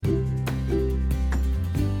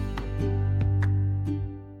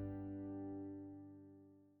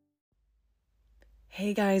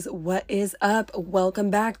Hey guys, what is up? Welcome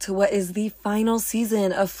back to what is the final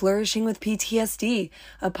season of Flourishing with PTSD,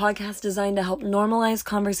 a podcast designed to help normalize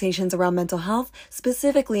conversations around mental health,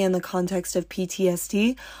 specifically in the context of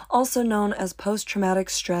PTSD, also known as post-traumatic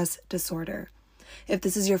stress disorder. If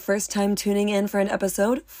this is your first time tuning in for an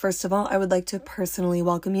episode, first of all, I would like to personally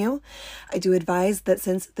welcome you. I do advise that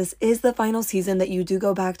since this is the final season, that you do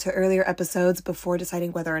go back to earlier episodes before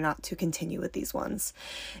deciding whether or not to continue with these ones.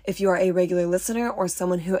 If you are a regular listener or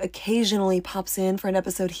someone who occasionally pops in for an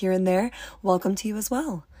episode here and there, welcome to you as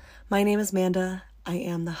well. My name is Manda. I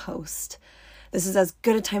am the host. This is as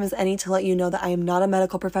good a time as any to let you know that I am not a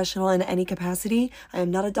medical professional in any capacity. I am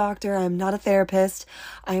not a doctor. I am not a therapist.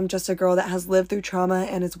 I am just a girl that has lived through trauma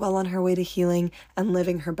and is well on her way to healing and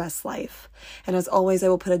living her best life. And as always, I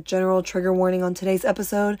will put a general trigger warning on today's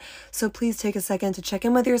episode. So please take a second to check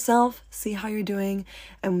in with yourself, see how you're doing,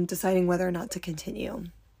 and deciding whether or not to continue.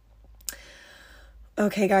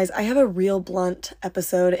 Okay, guys, I have a real blunt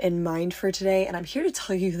episode in mind for today, and I'm here to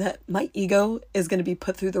tell you that my ego is going to be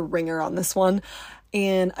put through the ringer on this one,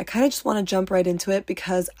 and I kind of just want to jump right into it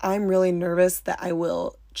because I'm really nervous that I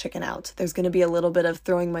will chicken out. There's going to be a little bit of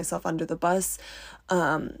throwing myself under the bus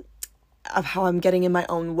of how I'm getting in my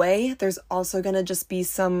own way. There's also going to just be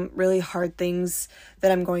some really hard things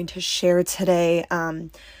that I'm going to share today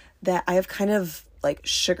that I have kind of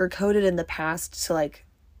sugar-coated in the past to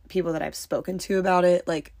people that I've spoken to about it,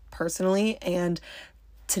 personally, and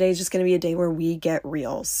today's just going to be a day where we get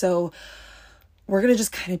real. So we're going to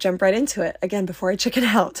just kind of jump right into it again before I chicken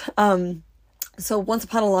out. So once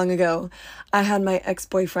upon a long ago, I had my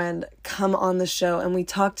ex-boyfriend come on the show and we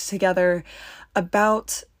talked together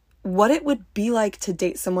about what it would be like to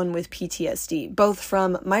date someone with PTSD, both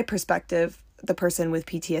from my perspective, the person with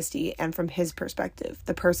PTSD, and from his perspective,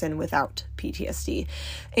 the person without PTSD.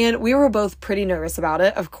 And we were both pretty nervous about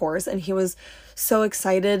it, of course, and he was so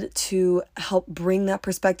excited to help bring that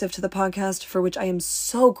perspective to the podcast, for which I am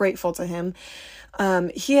so grateful to him.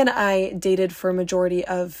 He and I dated for a majority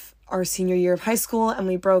of our senior year of high school, and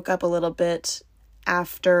we broke up a little bit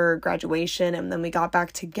after graduation, and then we got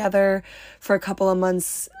back together for a couple of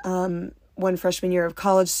months when freshman year of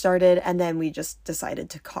college started, and then we just decided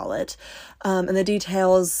to call it. And the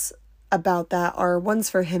details about that are ones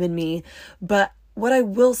for him and me. But what I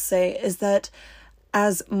will say is that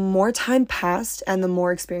as more time passed and the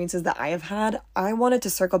more experiences that I have had, I wanted to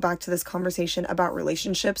circle back to this conversation about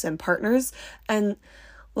relationships and partners and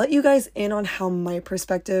let you guys in on how my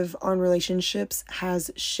perspective on relationships has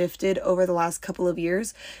shifted over the last couple of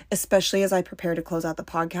years, especially as I prepare to close out the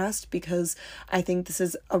podcast, because I think this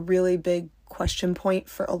is a really big question point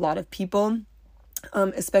for a lot of people,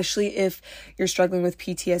 especially if you're struggling with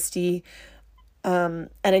PTSD. And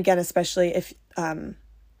again, especially if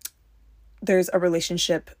there's a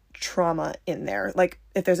relationship trauma in there,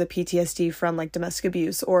 if there's a PTSD from domestic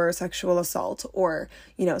abuse or sexual assault or,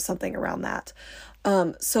 something around that.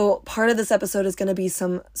 So part of this episode is going to be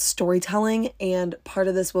some storytelling, and part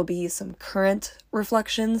of this will be some current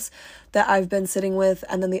reflections that I've been sitting with.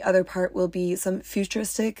 And then the other part will be some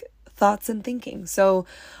futuristic thoughts and thinking. So,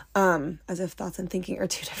 as if thoughts and thinking are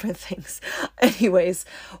two different things. Anyways,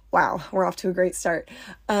 wow, we're off to a great start.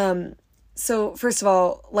 So first of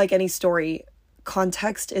all, like any story,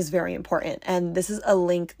 context is very important. And this is a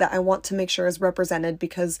link that I want to make sure is represented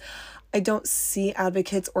because I don't see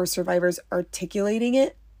advocates or survivors articulating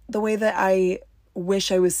it the way that I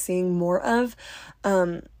wish I was seeing more of.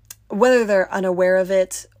 Whether they're unaware of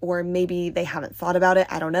it or maybe they haven't thought about it,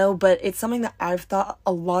 I don't know. But it's something that I've thought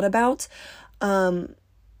a lot about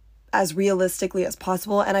as realistically as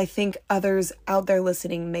possible. And I think others out there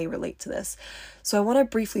listening may relate to this. So I want to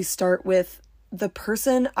briefly start with the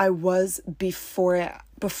person I was before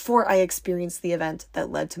I experienced the event that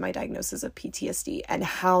led to my diagnosis of PTSD and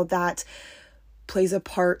how that plays a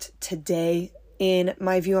part today in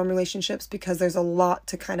my view on relationships, because there's a lot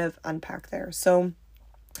to kind of unpack there. So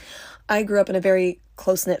I grew up in a very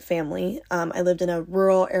close-knit family. I lived in a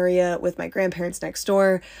rural area with my grandparents next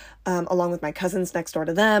door, along with my cousins next door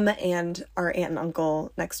to them and our aunt and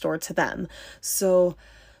uncle next door to them. So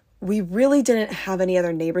we really didn't have any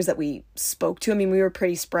other neighbors that we spoke to. I mean, we were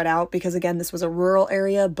pretty spread out because, again, this was a rural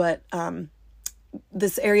area, but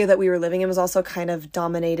this area that we were living in was also kind of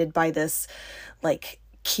dominated by this,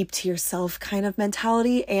 keep to yourself kind of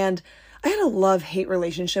mentality. And I had a love-hate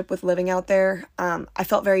relationship with living out there. I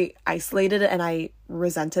felt very isolated and I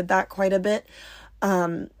resented that quite a bit.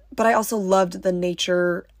 But I also loved the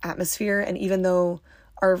nature atmosphere. And even though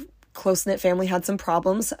our close-knit family had some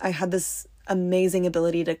problems, I had this amazing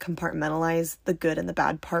ability to compartmentalize the good and the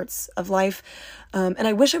bad parts of life. And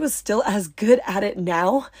I wish I was still as good at it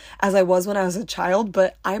now as I was when I was a child,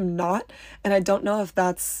 but I'm not. And I don't know if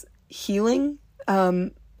that's healing,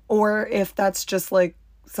 or if that's just like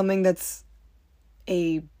something that's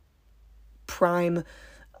a prime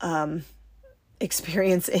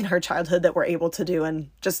experience in our childhood that we're able to do and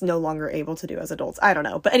just no longer able to do as adults. I don't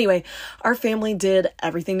know. But anyway, our family did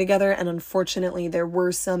everything together, and unfortunately there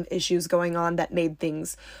were some issues going on that made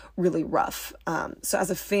things really rough. So as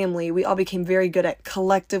a family, we all became very good at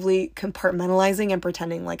collectively compartmentalizing and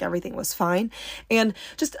pretending like everything was fine. And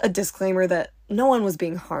just a disclaimer that no one was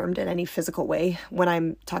being harmed in any physical way when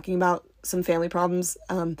I'm talking about some family problems.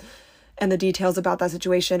 And the details about that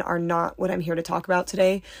situation are not what I'm here to talk about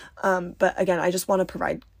today. But again, I just want to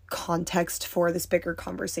provide context for this bigger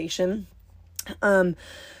conversation. And,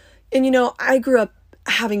 I grew up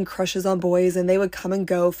having crushes on boys, and they would come and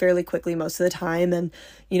go fairly quickly most of the time. And,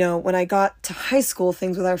 when I got to high school,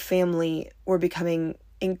 things with our family were becoming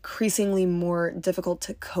increasingly more difficult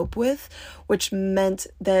to cope with, which meant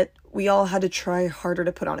that we all had to try harder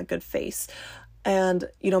to put on a good face. And,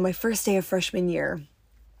 my first day of freshman year,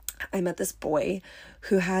 I met this boy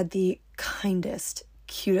who had the kindest,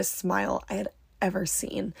 cutest smile I had ever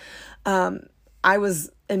seen. I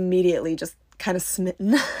was immediately just kind of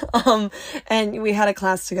smitten. And we had a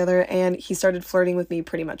class together, and he started flirting with me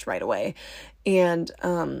pretty much right away. And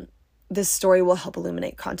this story will help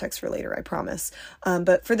illuminate context for later, I promise.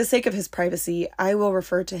 But for the sake of his privacy, I will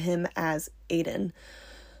refer to him as Aiden.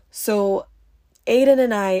 So Aiden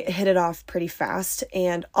and I hit it off pretty fast,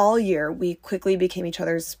 and all year we quickly became each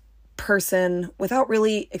other's person without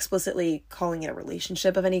really explicitly calling it a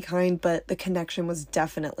relationship of any kind, but the connection was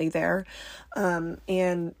definitely there.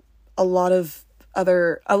 And a lot of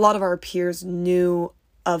our peers knew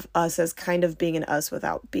of us as kind of being an us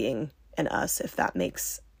without being an us, if that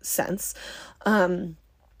makes sense.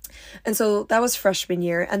 And so that was freshman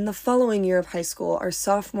year, and the following year of high school, our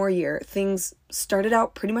sophomore year, things started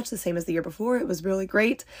out pretty much the same as the year before. It was really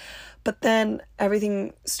great. But then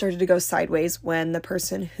everything started to go sideways when the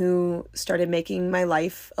person who started making my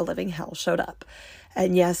life a living hell showed up.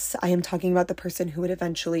 And yes, I am talking about the person who would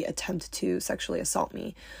eventually attempt to sexually assault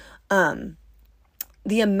me.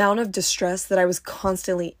 The amount of distress that I was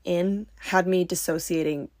constantly in had me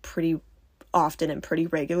dissociating pretty often and pretty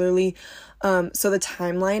regularly. So the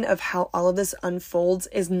timeline of how all of this unfolds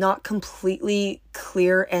is not completely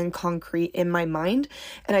clear and concrete in my mind.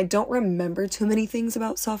 And I don't remember too many things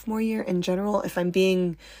about sophomore year in general, if I'm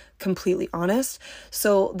being completely honest.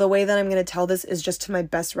 So the way that I'm going to tell this is just to my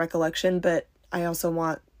best recollection, but I also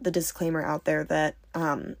want the disclaimer out there that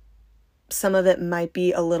some of it might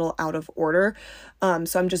be a little out of order.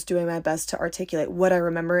 So I'm just doing my best to articulate what I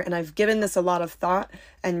remember. And I've given this a lot of thought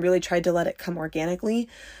and really tried to let it come organically.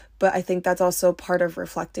 But I think that's also part of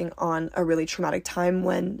reflecting on a really traumatic time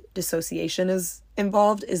when dissociation is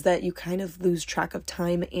involved, is that you kind of lose track of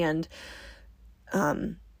time. And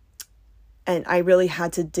I really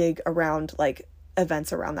had to dig around like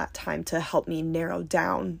events around that time to help me narrow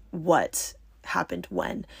down what happened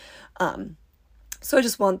when. So I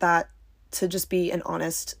just want that to just be an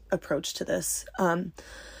honest approach to this.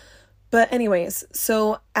 But anyways,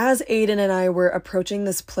 so as Aiden and I were approaching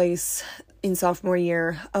this place in sophomore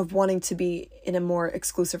year of wanting to be in a more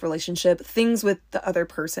exclusive relationship, things with the other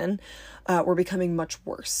person were becoming much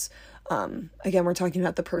worse. Again, we're talking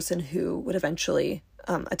about the person who would eventually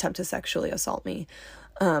attempt to sexually assault me.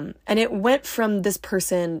 And it went from this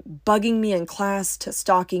person bugging me in class to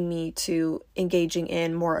stalking me to engaging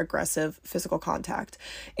in more aggressive physical contact.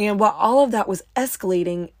 And while all of that was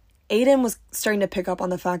escalating, Aiden was starting to pick up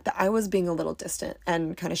on the fact that I was being a little distant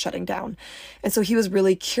and kind of shutting down. And so he was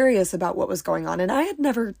really curious about what was going on. And I had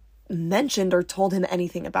never mentioned or told him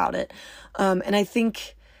anything about it. And I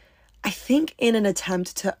think in an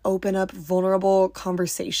attempt to open up vulnerable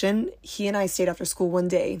conversation, he and I stayed after school one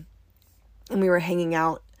day and we were hanging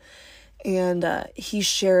out, and he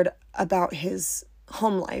shared about his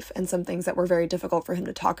home life and some things that were very difficult for him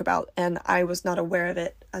to talk about. And I was not aware of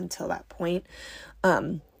it until that point.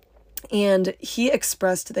 And he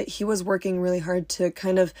expressed that he was working really hard to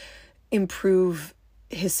kind of improve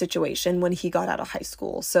his situation when he got out of high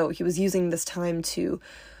school. So he was using this time to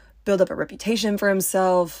build up a reputation for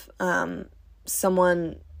himself,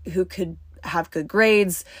 someone who could have good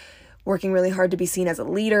grades, working really hard to be seen as a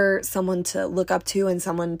leader, someone to look up to and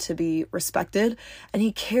someone to be respected. And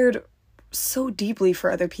he cared so deeply for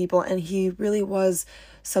other people, and he really was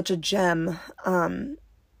such a gem. And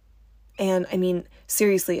And I mean,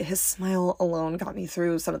 seriously, his smile alone got me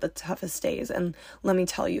through some of the toughest days. And let me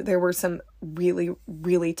tell you, there were some really,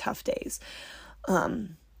 really tough days.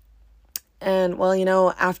 And well, you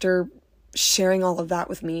know, after sharing all of that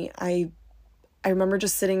with me, I remember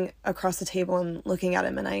just sitting across the table and looking at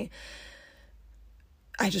him, and I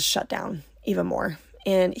just shut down even more.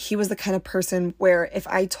 And he was the kind of person where if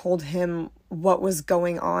I told him what was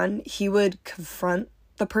going on, he would confront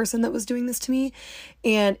the person that was doing this to me,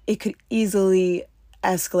 and it could easily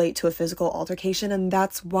escalate to a physical altercation. And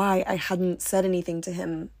that's why I hadn't said anything to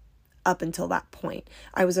him up until that point.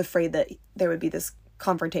 I was afraid that there would be this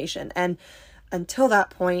confrontation. And until that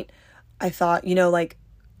point, I thought, you know, like,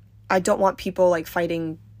 I don't want people like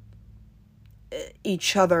fighting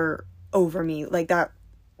each other over me. Like that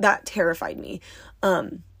terrified me.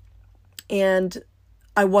 And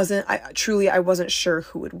I wasn't sure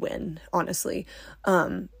who would win, honestly.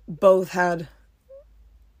 Both had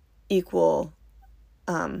equal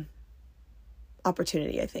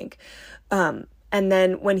opportunity, I think. And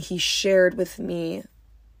then when he shared with me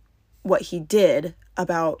what he did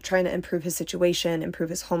about trying to improve his situation, improve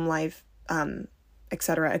his home life, et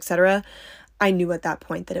cetera, I knew at that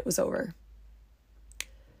point that it was over.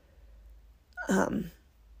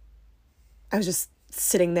 I was just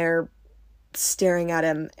sitting there staring at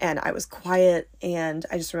him, and I was quiet, and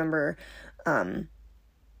I just remember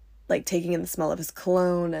like taking in the smell of his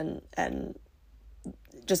cologne and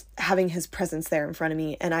just having his presence there in front of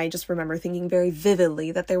me. And I just remember thinking very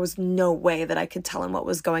vividly that there was no way that I could tell him what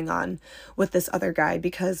was going on with this other guy,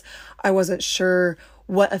 because I wasn't sure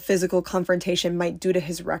what a physical confrontation might do to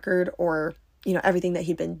his record, or, you know, everything that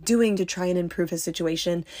he'd been doing to try and improve his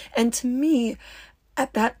situation. And to me,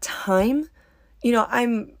 at that time, you know,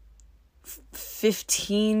 I'm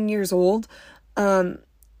 15 years old.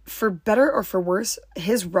 For better or for worse,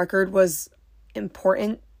 his record was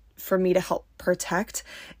important for me to help protect.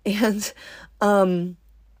 And I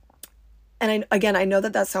know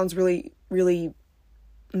that sounds really, really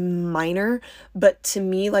minor, but to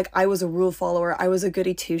me, like, I was a rule follower. I was a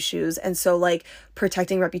goody two shoes. And so, like,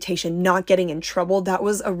 protecting reputation, not getting in trouble, that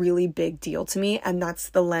was a really big deal to me. And that's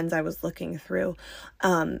the lens I was looking through.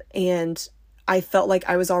 And I felt like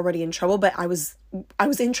I was already in trouble, but I was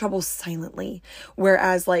in trouble silently.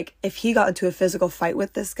 Whereas, like, if he got into a physical fight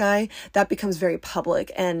with this guy, that becomes very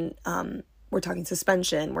public. And we're talking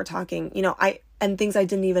suspension, we're talking, you know, and things I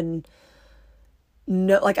didn't even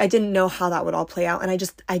know, like, I didn't know how that would all play out. And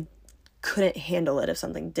I couldn't handle it if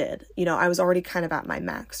something did. You know, I was already kind of at my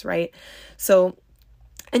max, right? So,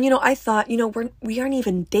 and, you know, I thought, you know, we aren't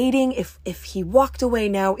even dating. If he walked away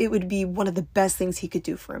now, it would be one of the best things he could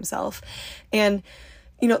do for himself. And,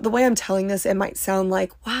 you know, the way I'm telling this, it might sound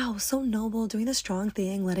like, wow, so noble, doing the strong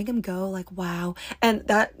thing, letting him go, like, wow. And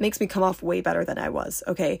that makes me come off way better than I was,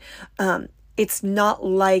 okay? It's not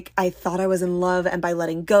like I thought I was in love, and by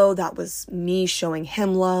letting go, that was me showing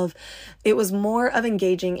him love. It was more of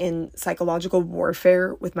engaging in psychological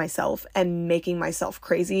warfare with myself and making myself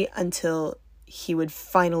crazy until he would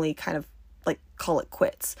finally kind of, like, call it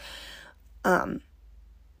quits. And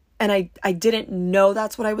I didn't know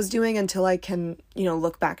that's what I was doing until I can, you know,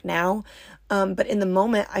 look back now. But in the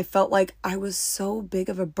moment, I felt like I was so big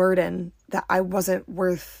of a burden that I wasn't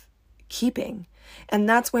worth keeping. And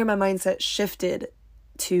that's where my mindset shifted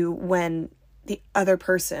to when the other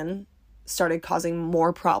person started causing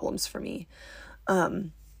more problems for me.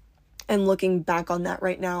 And looking back on that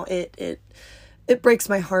right now, it breaks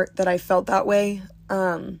my heart that I felt that way.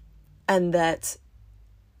 And that,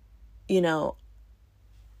 you know,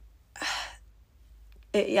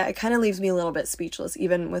 it kind of leaves me a little bit speechless,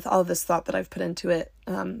 even with all this thought that I've put into it,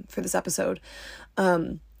 for this episode.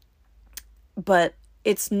 But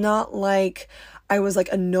it's not like I was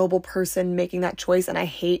like a noble person making that choice. And I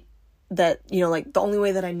hate that, you know, like, the only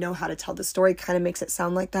way that I know how to tell the story kind of makes it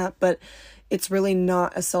sound like that, but it's really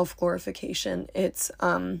not a self-glorification. It's,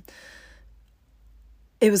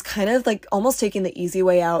 it was kind of like almost taking the easy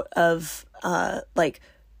way out of, like,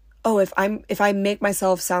 oh, if I make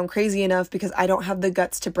myself sound crazy enough because I don't have the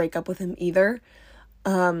guts to break up with him either,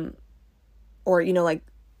 or, you know, like,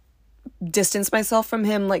 distance myself from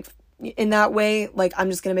him, like, in that way, like, I'm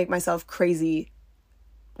just going to make myself crazy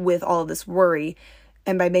with all of this worry.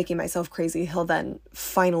 And by making myself crazy, he'll then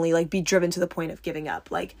finally, like, be driven to the point of giving up.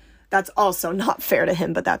 Like, that's also not fair to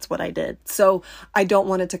him, but that's what I did. So I don't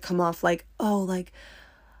want it to come off like, oh, like,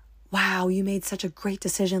 wow, you made such a great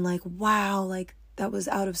decision. Like, wow, like, that was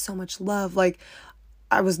out of so much love. Like,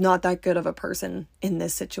 I was not that good of a person in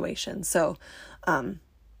this situation. So,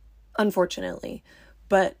 unfortunately,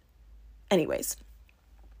 but anyways,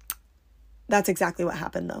 that's exactly what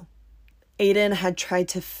happened though. Aiden had tried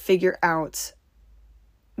to figure out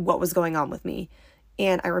what was going on with me.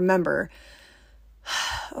 And I remember,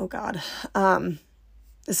 oh God,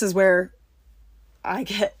 this is where I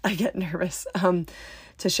get nervous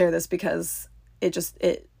to share this because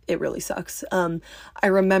it really sucks. I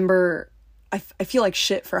remember, I feel like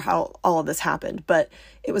shit for how all of this happened, but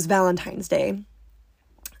it was Valentine's Day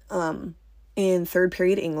in third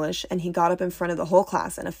period English, and he got up in front of the whole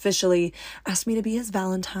class and officially asked me to be his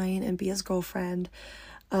Valentine and be his girlfriend.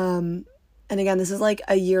 And again, this is like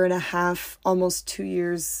a year and a half, almost 2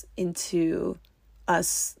 years into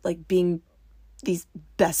us like being these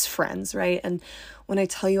best friends, right? And when I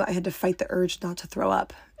tell you I had to fight the urge not to throw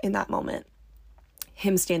up in that moment,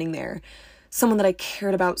 him standing there, someone that I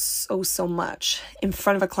cared about so much in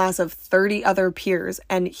front of a class of 30 other peers,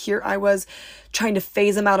 and here I was trying to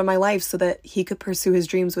phase him out of my life so that he could pursue his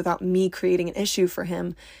dreams without me creating an issue for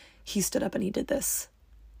him. He stood up and he did this.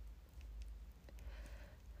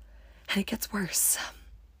 And it gets worse.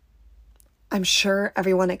 I'm sure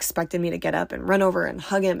everyone expected me to get up and run over and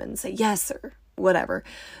hug him and say yes or whatever.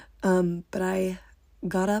 But I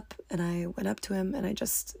got up and I went up to him and I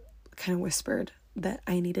just kind of whispered that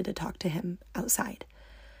I needed to talk to him outside.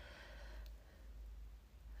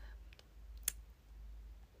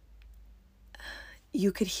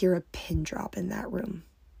 You could hear a pin drop in that room.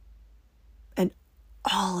 And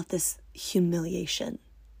all of this humiliation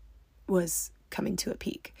was coming to a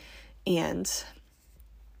peak. And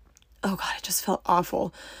oh God, it just felt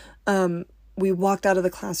awful. We walked out of the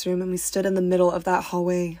classroom and we stood in the middle of that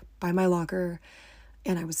hallway by my locker,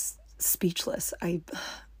 and I was speechless. I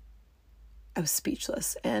was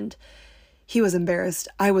speechless, and he was embarrassed.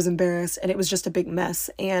 I was embarrassed, and it was just a big mess.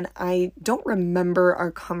 And I don't remember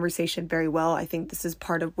our conversation very well. I think this is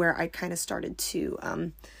part of where I kind of started to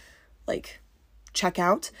check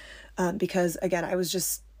out, because again, I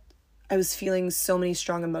was feeling so many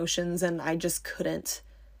strong emotions, and I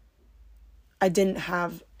didn't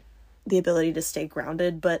have the ability to stay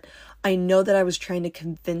grounded. But I know that I was trying to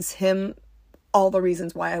convince him all the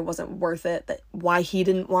reasons why I wasn't worth it, that why he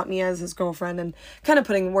didn't want me as his girlfriend, and kind of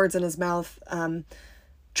putting words in his mouth,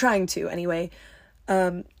 trying to anyway.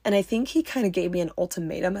 And I think he kind of gave me an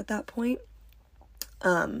ultimatum at that point.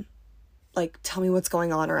 Like, tell me what's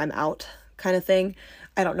going on or I'm out kind of thing.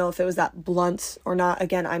 I don't know if it was that blunt or not.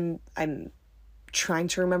 Again, I'm trying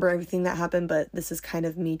to remember everything that happened, but this is kind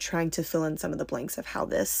of me trying to fill in some of the blanks of how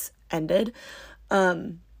this ended.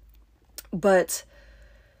 But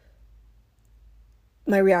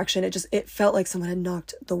my reaction, it felt like someone had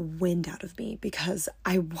knocked the wind out of me, because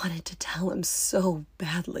I wanted to tell him so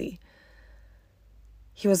badly.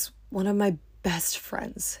 He was one of my best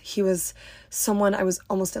friends. He was someone I was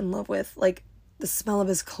almost in love with. Like, the smell of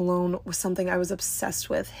his cologne was something I was obsessed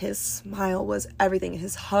with. His smile was everything.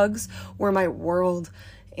 His hugs were my world.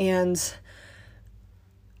 And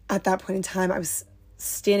at that point in time, I was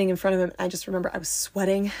standing in front of him, and I just remember I was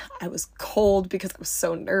sweating. I was cold because I was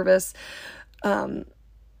so nervous. And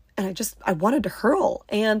I wanted to hurl.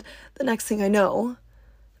 And the next thing I know,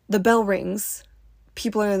 the bell rings,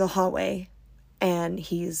 people are in the hallway, and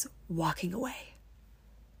he's walking away.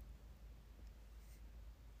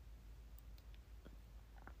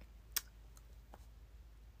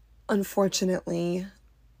 Unfortunately,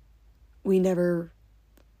 we never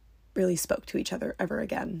really spoke to each other ever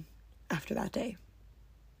again after that day.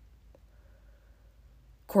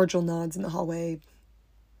 Cordial nods in the hallway,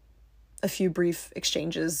 a few brief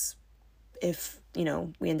exchanges if,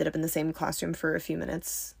 we ended up in the same classroom for a few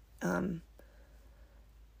minutes. But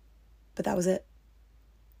that was it.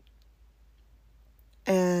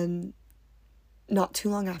 And not too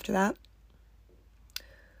long after that,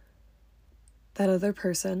 that other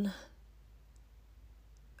person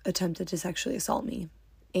attempted to sexually assault me.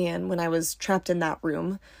 And when I was trapped in that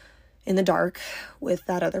room in the dark with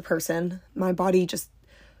that other person, my body just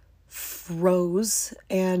froze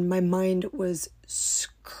and my mind was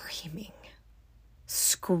screaming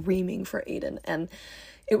for Aiden. And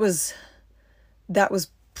that was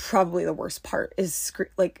probably the worst part, is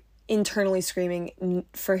internally screaming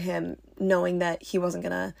for him, knowing that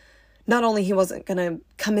not only he wasn't gonna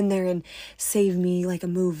come in there and save me like a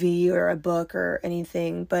movie or a book or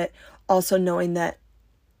anything, but also knowing that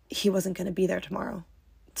he wasn't gonna be there tomorrow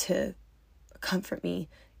to comfort me.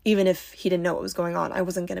 Even if he didn't know what was going on, I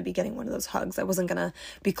wasn't going to be getting one of those hugs. I wasn't going to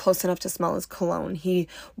be close enough to smell his cologne. He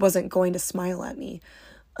wasn't going to smile at me.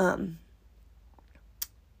 I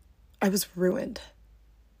was ruined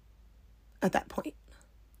at that point.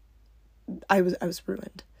 I was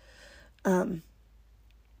ruined. And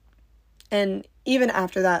even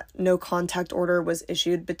after that no contact order was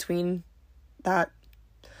issued between that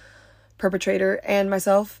perpetrator and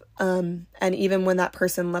myself. And even when that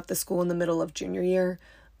person left the school in the middle of junior year,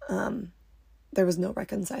 there was no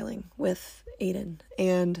reconciling with Aiden,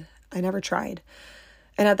 and I never tried.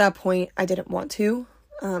 And at that point, I didn't want to.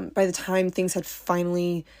 By the time things had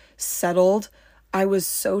finally settled, I was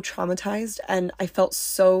so traumatized and I felt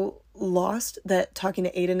so lost that talking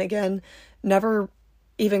to Aiden again never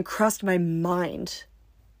even crossed my mind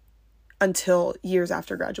until years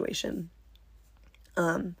after graduation.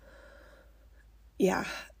 Yeah.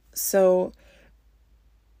 So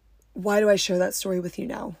why do I share that story with you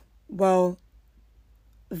now? Well,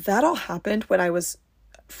 that all happened when I was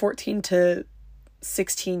 14 to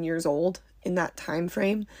 16 years old, in that time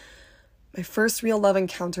frame. My first real love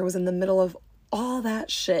encounter was in the middle of all that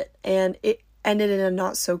shit, and it ended in a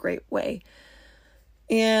not so great way.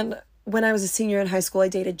 And when I was a senior in high school, I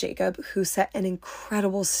dated Jacob, who set an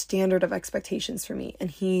incredible standard of expectations for me, and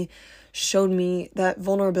he showed me that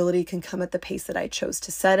vulnerability can come at the pace that I chose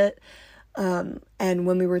to set it. And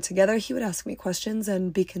when we were together, he would ask me questions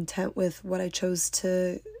and be content with what I chose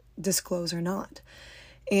to disclose or not.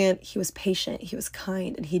 And he was patient, he was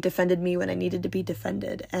kind, and he defended me when I needed to be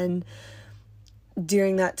defended. And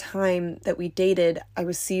during that time that we dated, I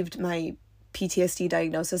received my PTSD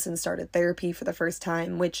diagnosis and started therapy for the first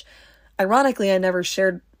time, which ironically, I never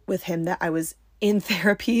shared with him that I was in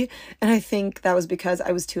therapy. And I think that was because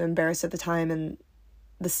I was too embarrassed at the time and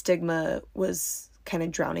the stigma was kind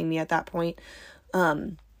of drowning me at that point.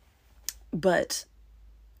 But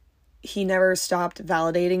he never stopped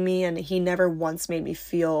validating me, and he never once made me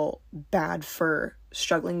feel bad for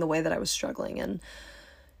struggling the way that I was struggling. And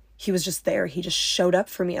he was just there. He just showed up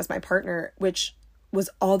for me as my partner, which was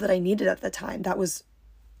all that I needed at the time. That was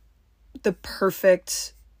the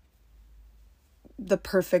perfect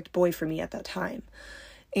boy for me at that time.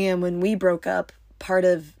 And when we broke up, part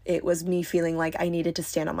of it was me feeling like I needed to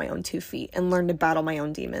stand on my own 2 feet and learn to battle my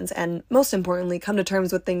own demons. And most importantly, come to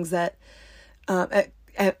terms with things that,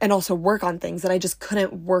 and also work on things that I just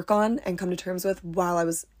couldn't work on and come to terms with while I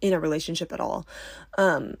was in a relationship at all.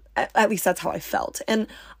 At least that's how I felt. And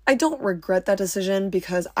I don't regret that decision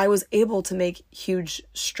because I was able to make huge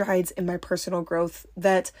strides in my personal growth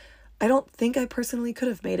that I don't think I personally could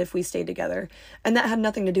have made if we stayed together. And that had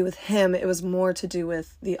nothing to do with him. It was more to do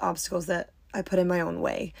with the obstacles that I put in my own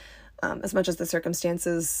way, as much as the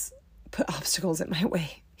circumstances put obstacles in my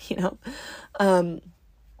way, you know?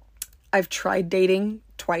 I've tried dating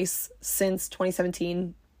twice since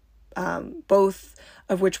 2017, both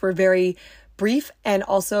of which were very brief and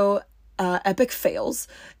also epic fails.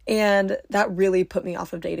 And that really put me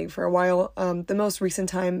off of dating for a while. The most recent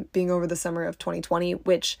time being over the summer of 2020,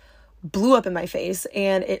 which blew up in my face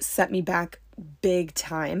and it set me back big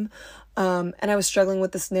time. And I was struggling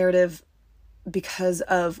with this narrative because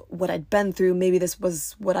of what I'd been through. Maybe this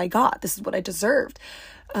was what I got. This is what I deserved.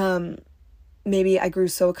 Maybe I grew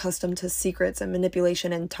so accustomed to secrets and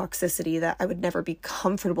manipulation and toxicity that I would never be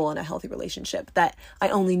comfortable in a healthy relationship, that I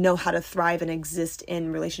only know how to thrive and exist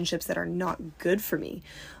in relationships that are not good for me,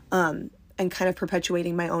 and kind of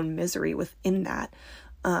perpetuating my own misery within that.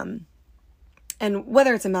 And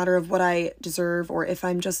whether it's a matter of what I deserve or if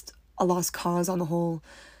I'm just a lost cause on the whole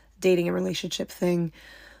dating and relationship thing,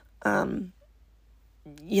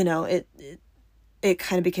 you know, it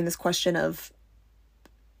kind of became this question of,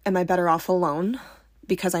 am I better off alone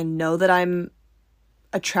because I know that I'm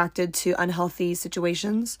attracted to unhealthy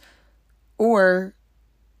situations? Or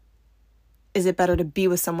is it better to be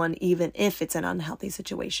with someone even if it's an unhealthy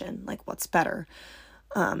situation? Like, what's better?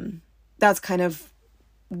 That's kind of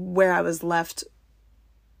where I was left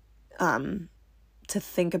to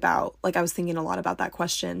think about. Like, I was thinking a lot about that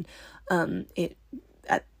question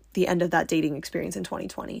at the end of that dating experience in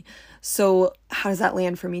 2020. So how does that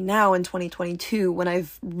land for me now in 2022 when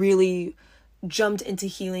I've really jumped into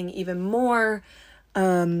healing even more,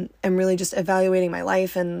 and really just evaluating my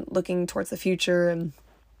life and looking towards the future? And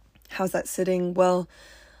how's that sitting? Well,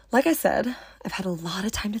 like I said, I've had a lot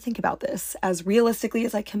of time to think about this as realistically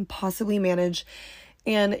as I can possibly manage.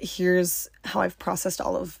 And here's how I've processed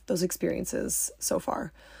all of those experiences so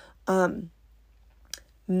far.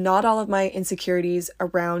 Not all of my insecurities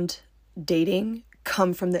around dating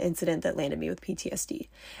come from the incident that landed me with PTSD.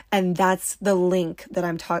 And that's the link that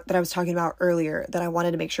I was talking about earlier that I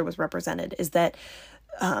wanted to make sure was represented, is that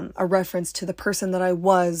a reference to the person that I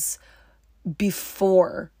was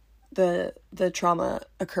before the trauma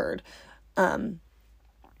occurred. And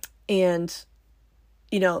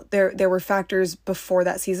you know, there were factors before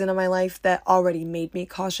that season of my life that already made me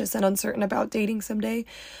cautious and uncertain about dating someday.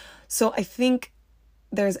 So I think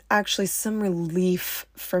there's actually some relief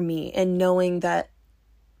for me in knowing that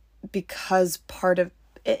because part of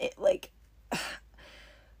like,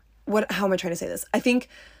 how am I trying to say this? I think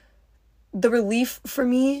the relief for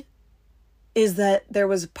me is that there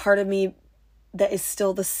was part of me that is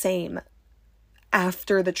still the same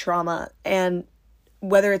after the trauma, and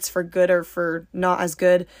whether it's for good or for not as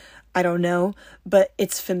good, I don't know, but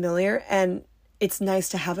it's familiar, and it's nice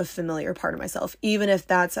to have a familiar part of myself, even if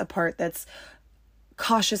that's a part that's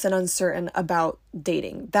cautious and uncertain about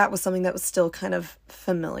dating. That was something that was still kind of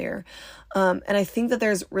familiar. And I think that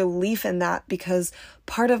there's relief in that, because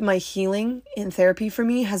part of my healing in therapy for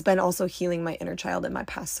me has been also healing my inner child and my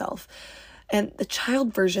past self. And the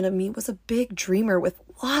child version of me was a big dreamer with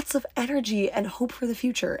lots of energy and hope for the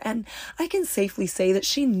future. And I can safely say that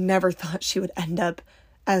she never thought she would end up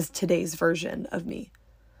as today's version of me.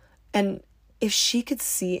 And if she could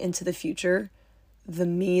see into the future, the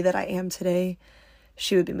me that I am today,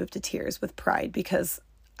 she would be moved to tears with pride, because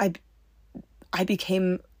I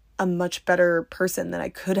became a much better person than I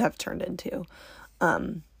could have turned into.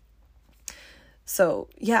 So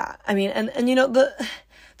yeah, I mean, and you know,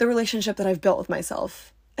 the relationship that I've built with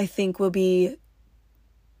myself, I think will be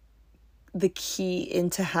the key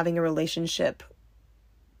into having a relationship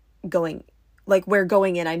going, like, where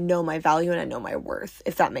going in, I know my value and I know my worth,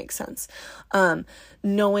 if that makes sense.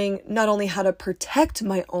 Knowing not only how to protect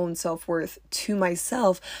my own self-worth to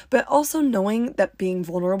myself, but also knowing that being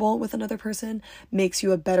vulnerable with another person makes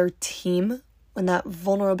you a better team when that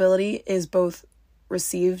vulnerability is both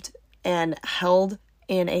received and held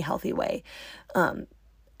in a healthy way.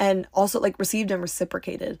 And also, like, received and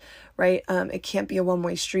reciprocated, right? It can't be a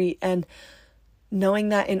one-way street. And knowing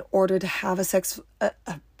that in order to have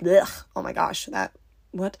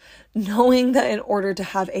knowing that in order to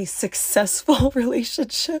have a successful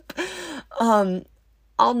relationship, I'm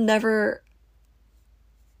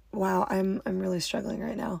really struggling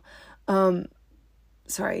right now.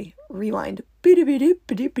 Sorry, rewind.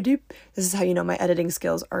 This is how you know my editing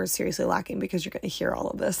skills are seriously lacking, because you're going to hear all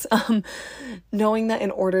of this. Knowing that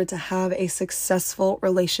in order to have a successful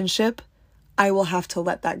relationship, I will have to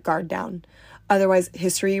let that guard down. Otherwise,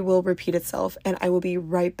 history will repeat itself, and I will be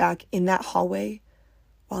right back in that hallway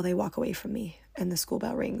while they walk away from me and the school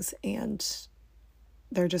bell rings and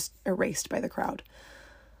they're just erased by the crowd.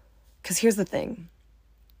 Because here's the thing.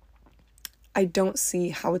 I don't see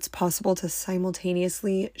how it's possible to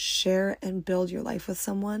simultaneously share and build your life with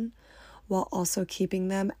someone while also keeping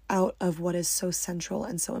them out of what is so central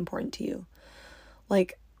and so important to you.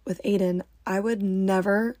 Like with Aiden, I would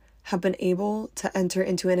never have been able to enter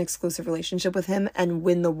into an exclusive relationship with him and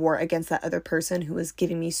win the war against that other person who was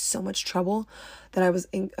giving me so much trouble that I was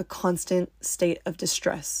in a constant state of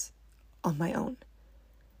distress on my own.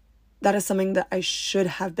 That is something that I should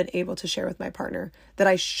have been able to share with my partner, that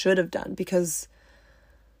I should have done, because,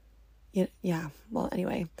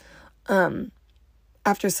 anyway,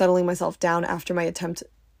 after settling myself down after my attempt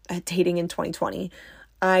at dating in 2020,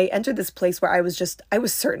 I entered this place where I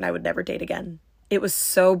was certain I would never date again. It was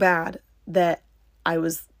so bad that I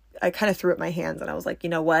kind of threw up my hands and I was like, you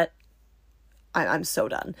know what? I'm so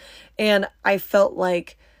done. And I felt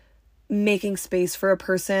like making space for a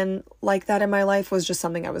person like that in my life was just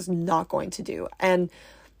something I was not going to do. And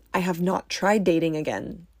I have not tried dating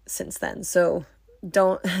again since then. So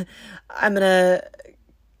I'm going to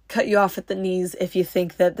cut you off at the knees if you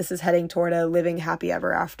think that this is heading toward a living happily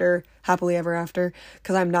ever after,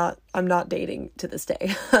 because I'm not dating to this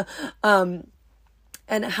day.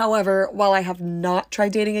 And however, while I have not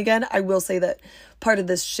tried dating again, I will say that part of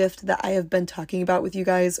this shift that I have been talking about with you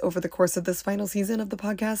guys over the course of this final season of the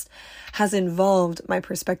podcast has involved my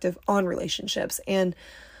perspective on relationships. And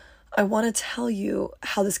I want to tell you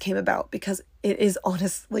how this came about, because it is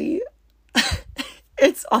honestly,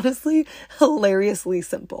 it's honestly hilariously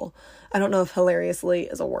simple. I don't know if hilariously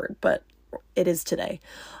is a word, but it is today.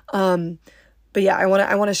 But yeah, I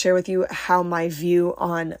want to share with you how my view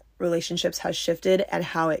on relationships has shifted and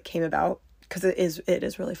how it came about, because it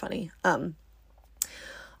is really funny. I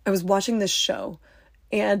was watching this show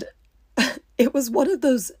and it was one of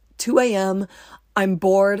those 2 a.m. I'm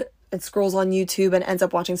bored and scrolls on YouTube and ends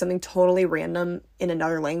up watching something totally random in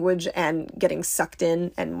another language and getting sucked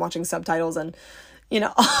in and watching subtitles and,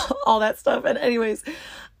 all that stuff. And anyways,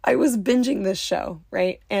 I was binging this show,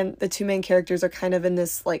 right? And the two main characters are kind of in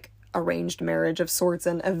this like arranged marriage of sorts,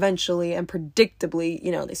 and eventually and predictably,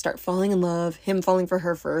 they start falling in love, him falling for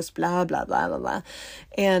her first, blah, blah, blah, blah, blah.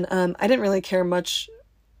 And I didn't really care much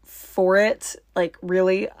for it, like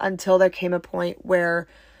really, until there came a point where,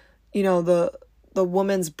 the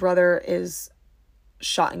woman's brother is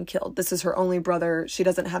shot and killed. This is her only brother. She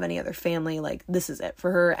doesn't have any other family. Like, this is it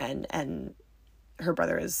for her, and her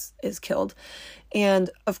brother is killed. And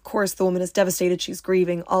of course the woman is devastated, she's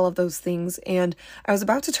grieving, all of those things. And I was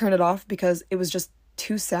about to turn it off because it was just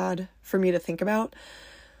too sad for me to think about.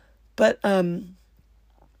 But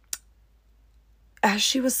as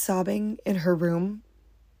she was sobbing in her room,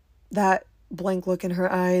 that blank look in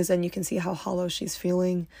her eyes, and you can see how hollow she's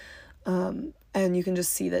feeling, and you can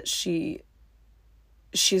just see that she's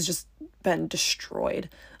just been destroyed,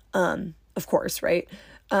 of course, right?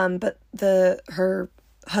 But her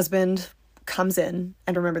husband comes in,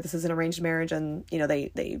 and remember, this is an arranged marriage, and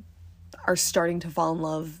they are starting to fall in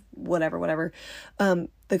love, whatever.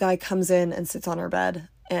 The guy comes in and sits on her bed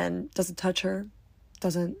and doesn't touch her,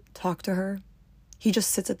 doesn't talk to her. He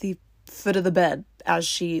just sits at the foot of the bed as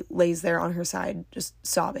she lays there on her side, just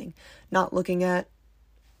sobbing, they're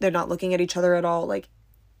not looking at each other at all. Like,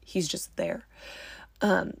 he's just there.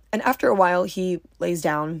 And after a while, he lays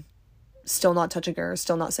down, still not touching her,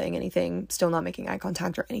 still not saying anything, still not making eye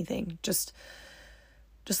contact or anything, just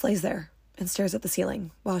lays there and stares at the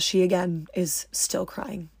ceiling while she again is still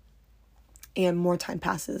crying. And more time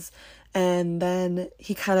passes, and then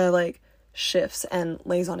he kind of like shifts and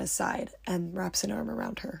lays on his side and wraps an arm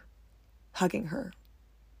around her, hugging her,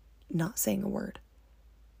 not saying a word.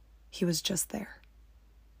 He was just there.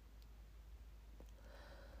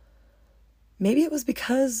 Maybe it was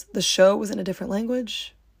because the show was in a different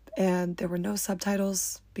language and there were no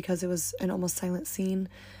subtitles because it was an almost silent scene.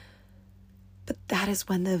 But that is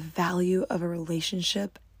when the value of a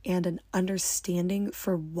relationship and an understanding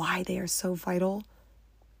for why they are so vital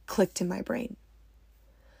clicked in my brain.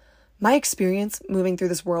 My experience moving through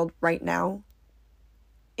this world right now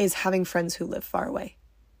is having friends who live far away.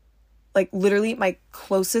 Like, literally, my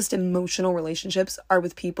closest emotional relationships are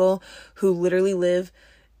with people who literally live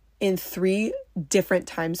in 3 different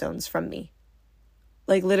time zones from me.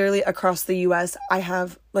 Like, literally across the US, I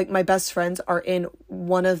have, like, my best friends are in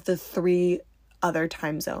one of the 3 other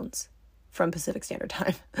time zones from Pacific Standard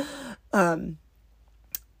Time.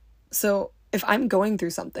 So if I'm going through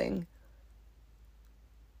something,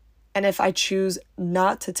 and if I choose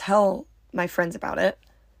not to tell my friends about it,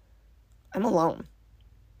 I'm alone.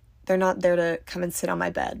 They're not there to come and sit on my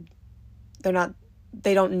bed. They're not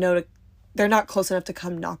close enough to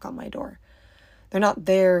come knock on my door. They're not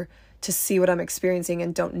there to see what I'm experiencing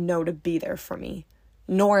and don't know to be there for me.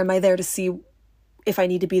 Nor am I there to see if I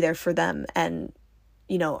need to be there for them and,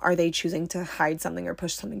 are they choosing to hide something or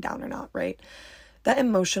push something down or not, right? That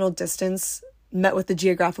emotional distance met with the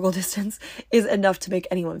geographical distance is enough to make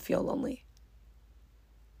anyone feel lonely.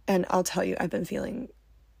 And I'll tell you, I've been feeling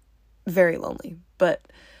very lonely. But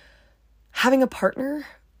having a partner,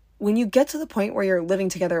 when you get to the point where you're living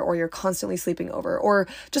together or you're constantly sleeping over or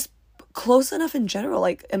just close enough in general,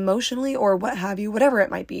 like emotionally or what have you, whatever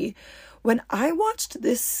it might be, when I watched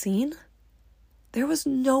this scene, there was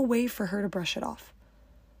no way for her to brush it off.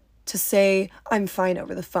 To say, I'm fine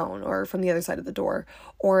over the phone or from the other side of the door,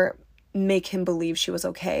 or make him believe she was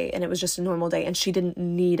okay and it was just a normal day and she didn't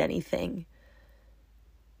need anything.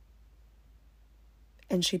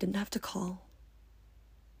 And she didn't have to call.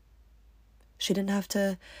 She didn't have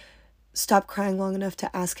to stop crying long enough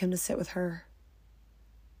to ask him to sit with her.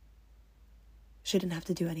 She didn't have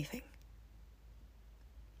to do anything.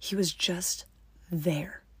 He was just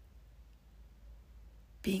there.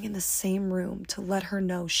 Being in the same room to let her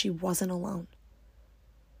know she wasn't alone.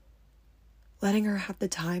 Letting her have the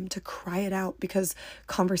time to cry it out because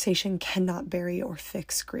conversation cannot bury or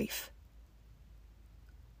fix grief.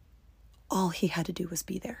 All he had to do was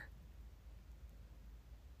be there.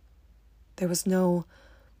 There was no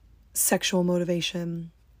sexual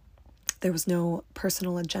motivation. There was no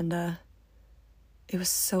personal agenda. It was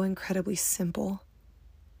so incredibly simple.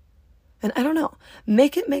 And I don't know,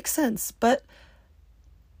 make it make sense, but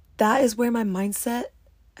that is where my mindset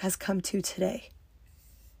has come to today.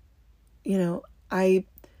 I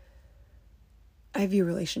view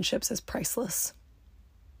relationships as priceless.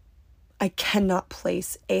 I cannot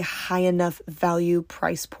place a high enough value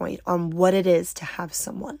price point on what it is to have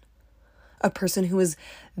someone, a person who is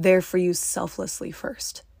there for you selflessly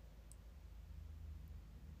first.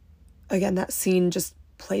 Again, that scene just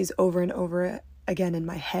plays over and over again in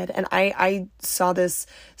my head. And I saw this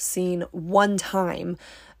scene one time,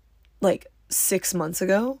 like 7 months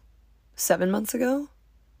ago,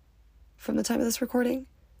 from the time of this recording.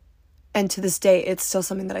 And to this day, it's still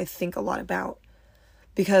something that I think a lot about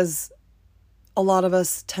because a lot of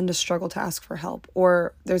us tend to struggle to ask for help,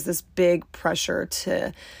 or there's this big pressure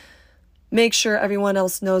to make sure everyone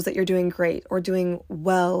else knows that you're doing great or doing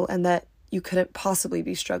well and that you couldn't possibly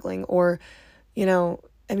be struggling. Or,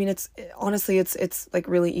 it's honestly, it's like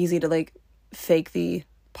really easy to like fake the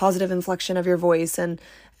positive inflection of your voice and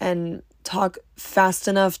talk fast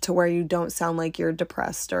enough to where you don't sound like you're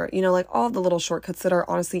depressed, or, like all the little shortcuts that are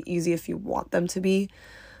honestly easy if you want them to be,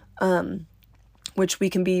 which we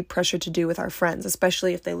can be pressured to do with our friends,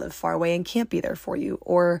 especially if they live far away and can't be there for you,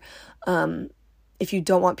 or if you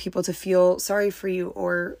don't want people to feel sorry for you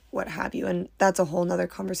or what have you. And that's a whole nother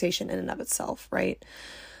conversation in and of itself, right?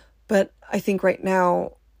 But I think right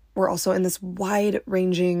now we're also in this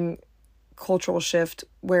wide-ranging cultural shift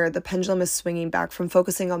where the pendulum is swinging back from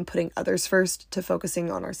focusing on putting others first to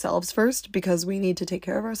focusing on ourselves first, because we need to take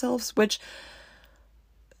care of ourselves, which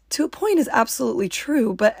to a point is absolutely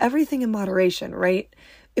true, but everything in moderation, right?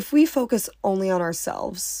 If we focus only on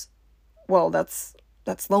ourselves, well, that's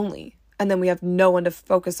lonely. And then we have no one to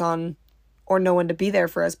focus on or no one to be there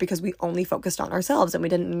for us because we only focused on ourselves and we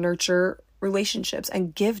didn't nurture relationships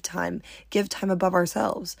and give time above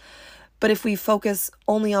ourselves. But if we focus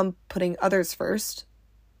only on putting others first,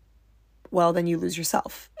 well, then you lose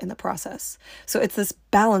yourself in the process. So it's this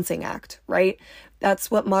balancing act, right?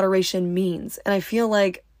 That's what moderation means. And I feel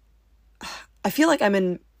like I'm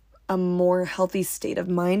in a more healthy state of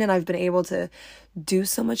mind, and I've been able to do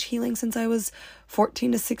so much healing since I was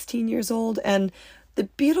 14 to 16 years old. And the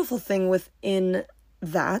beautiful thing within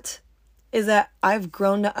that is that I've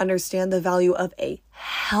grown to understand the value of a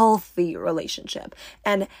healthy relationship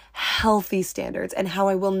and healthy standards, and how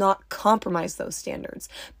I will not compromise those standards,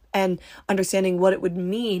 and understanding what it would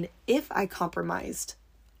mean if I compromised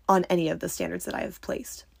on any of the standards that I have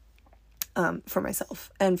placed for myself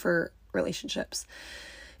and for relationships.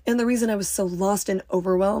 And the reason I was so lost in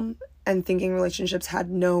overwhelm and thinking relationships had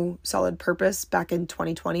no solid purpose back in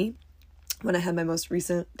 2020, when I had my most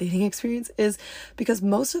recent dating experience, is because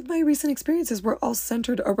most of my recent experiences were all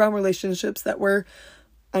centered around relationships that were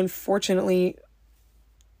unfortunately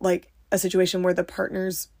like a situation where the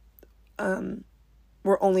partners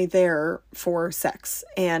were only there for sex,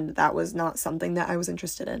 and that was not something that I was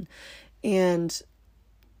interested in. And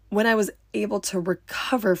when I was able to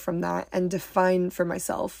recover from that and define for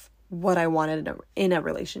myself what I wanted in a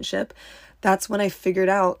relationship, that's when I figured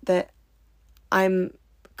out that I'm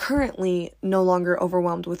currently no longer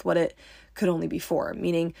overwhelmed with what it could only be for.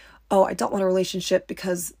 Meaning, I don't want a relationship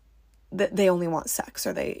because they only want sex,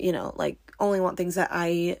 or they, only want things that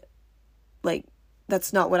I like.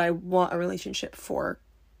 That's not what I want a relationship for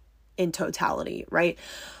in totality, right?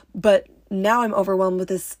 But now I'm overwhelmed with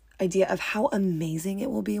this idea of how amazing it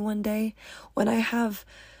will be one day when when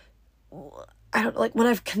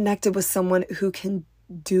I've connected with someone who can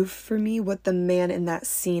do for me what the man in that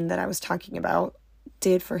scene that I was talking about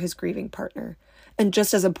did for his grieving partner. And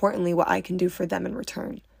just as importantly, what I can do for them in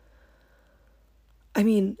return. I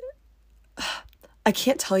mean, I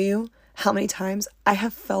can't tell you how many times I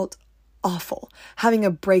have felt awful, having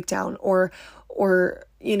a breakdown, or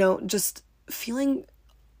just feeling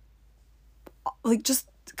like just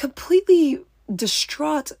completely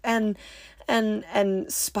distraught and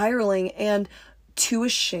spiraling, and too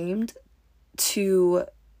ashamed to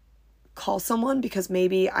call someone, because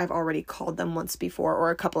maybe I've already called them once before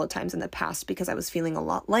or a couple of times in the past because I was feeling a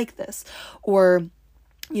lot like this, or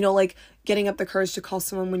getting up the courage to call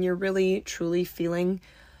someone when you're really truly feeling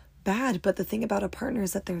bad. But the thing about a partner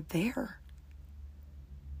is that they're there.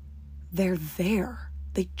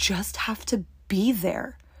 They just have to be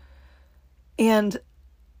there. And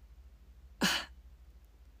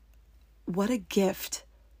what a gift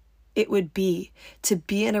it would be to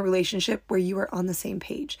be in a relationship where you are on the same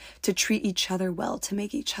page, to treat each other well, to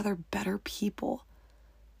make each other better people,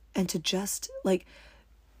 and to just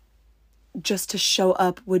to show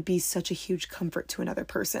up would be such a huge comfort to another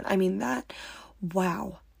person. I mean,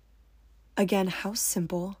 wow. Again, how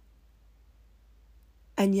simple,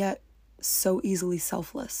 and yet so easily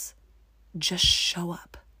selfless. Just show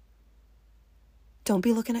up. Don't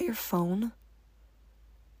be looking at your phone.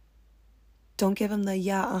 Don't give him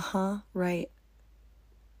the right.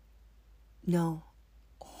 No.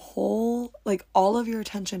 All of your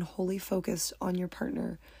attention wholly focused on your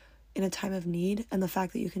partner in a time of need, and the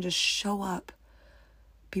fact that you can just show up,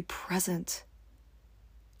 be present.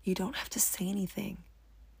 You don't have to say anything.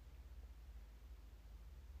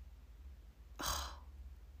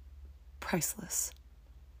 Priceless.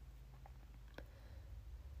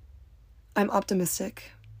 I'm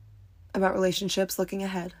optimistic about relationships looking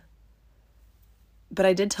ahead. But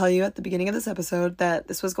I did tell you at the beginning of this episode that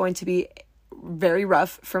this was going to be very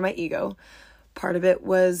rough for my ego. Part of it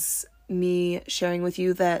was me sharing with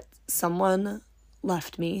you that someone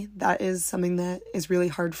left me. That is something that is really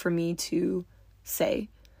hard for me to say.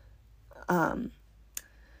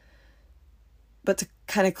 But to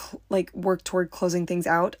kind of work toward closing things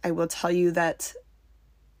out, I will tell you that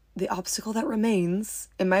the obstacle that remains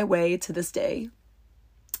in my way to this day,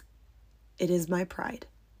 it is my pride.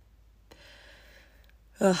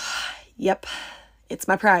 Yep, it's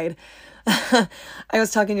my pride. I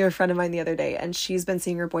was talking to a friend of mine the other day, and she's been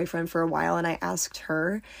seeing her boyfriend for a while, and I asked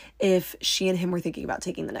her if she and him were thinking about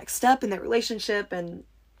taking the next step in their relationship, and,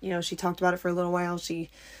 she talked about it for a little while. She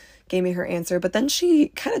gave me her answer, but then she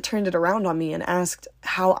kind of turned it around on me and asked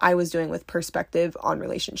how I was doing with perspective on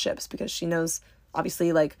relationships, because she knows,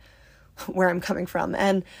 obviously, like, where I'm coming from.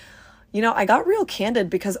 And, I got real candid,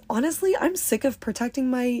 because honestly, I'm sick of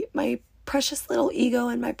protecting my precious little ego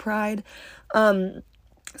and my pride.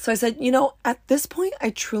 So I said, at this point, I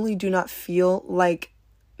truly do not feel like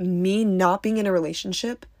me not being in a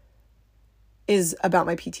relationship is about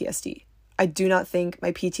my PTSD. I do not think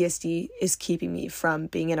my PTSD is keeping me from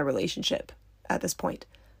being in a relationship at this point.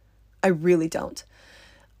 I really don't.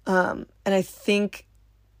 And I think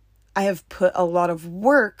I have put a lot of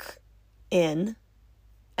work in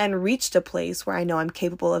and reached a place where I know I'm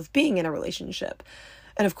capable of being in a relationship.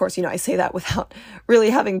 And of course, I say that without really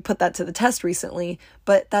having put that to the test recently,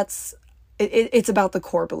 but it's about the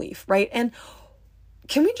core belief, right? And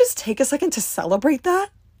can we just take a second to celebrate that?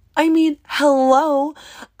 I mean, hello,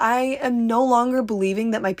 I am no longer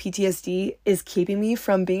believing that my PTSD is keeping me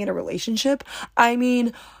from being in a relationship. I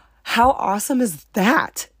mean, how awesome is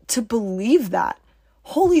that to believe that?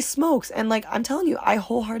 Holy smokes. And I'm telling you, I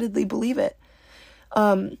wholeheartedly believe it.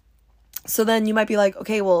 So then you might be like,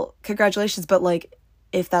 okay, well, congratulations, but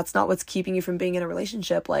if that's not what's keeping you from being in a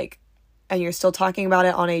relationship, and you're still talking about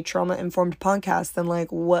it on a trauma-informed podcast, then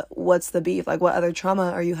what's the beef? What other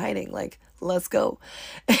trauma are you hiding? Let's go.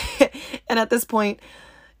 And at this point,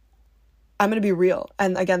 I'm going to be real.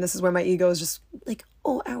 And again, this is where my ego is just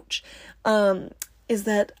oh, ouch. Is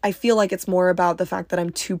that I feel like it's more about the fact that I'm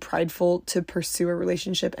too prideful to pursue a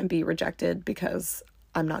relationship and be rejected because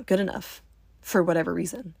I'm not good enough for whatever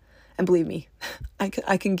reason. And believe me, I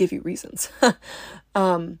can give you reasons.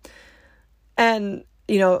 And,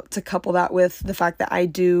 to couple that with the fact that I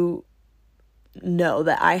do know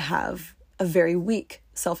that I have a very weak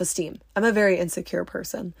self-esteem. I'm a very insecure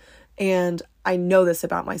person, and I know this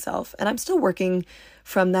about myself, and I'm still working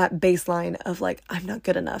from that baseline of I'm not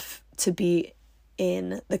good enough to be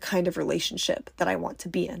in the kind of relationship that I want to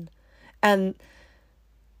be in, and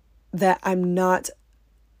that I'm not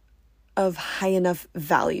of high enough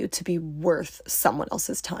value to be worth someone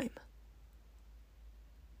else's time.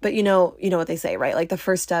 But you know what they say, right? The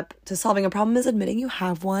first step to solving a problem is admitting you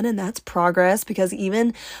have one, and that's progress, because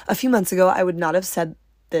even a few months ago, I would not have said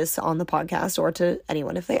this on the podcast or to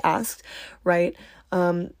anyone if they asked, right?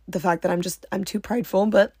 The fact that I'm too prideful,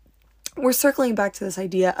 but we're circling back to this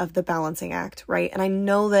idea of the balancing act, right? And I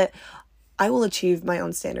know that I will achieve my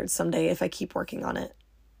own standards someday if I keep working on it.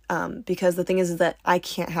 Because the thing is that I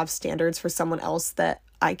can't have standards for someone else that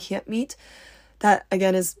I can't meet. That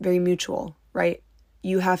again is very mutual, right?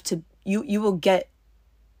 You have to, you will get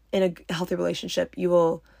in a healthy relationship.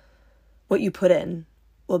 What you put in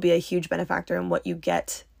will be a huge benefactor in what you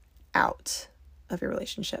get out of your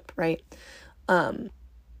relationship, right?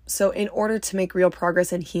 So in order to make real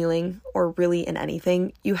progress in healing, or really in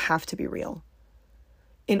anything, you have to be real.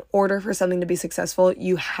 In order for something to be successful,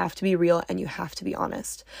 you have to be real and you have to be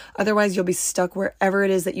honest. Otherwise, you'll be stuck wherever it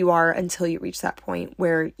is that you are until you reach that point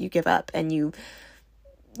where you give up and you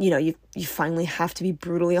finally have to be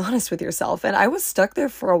brutally honest with yourself. And I was stuck there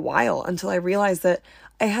for a while until I realized that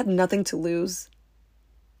I had nothing to lose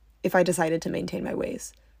if I decided to maintain my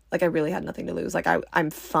ways. I really had nothing to lose. I'm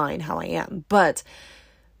fine how I am. But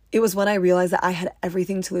it was when I realized that I had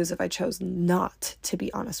everything to lose if I chose not to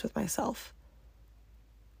be honest with myself.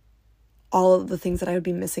 All of the things that I would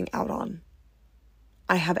be missing out on.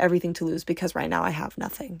 I have everything to lose because right now I have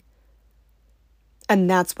nothing. And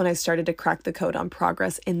that's when I started to crack the code on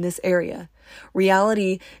progress in this area.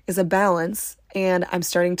 Reality is a balance, and I'm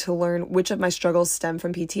starting to learn which of my struggles stem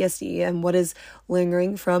from PTSD and what is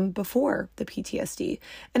lingering from before the PTSD.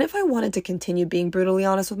 And if I wanted to continue being brutally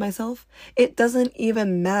honest with myself, it doesn't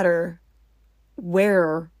even matter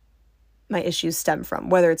where my issues stem from,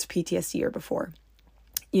 whether it's PTSD or before.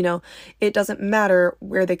 It doesn't matter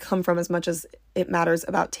where they come from as much as it matters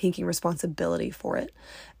about taking responsibility for it.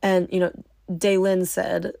 And, Daylin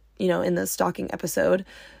said, in the stalking episode,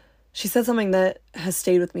 she said something that has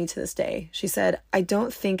stayed with me to this day. She said, I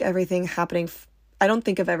don't think of everything happening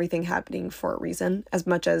for a reason as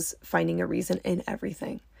much as finding a reason in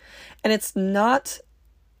everything. And it's not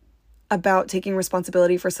about taking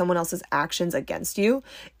responsibility for someone else's actions against you.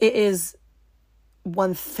 It is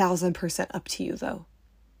 1000% up to you, though,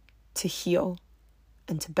 to heal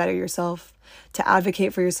and to better yourself, to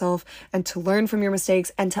advocate for yourself, and to learn from your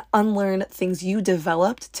mistakes and to unlearn things you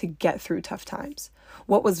developed to get through tough times.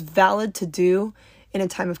 What was valid to do in a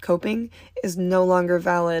time of coping is no longer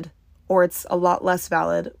valid, or it's a lot less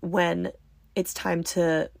valid when it's time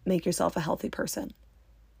to make yourself a healthy person.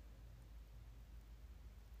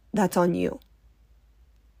 That's on you.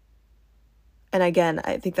 And again,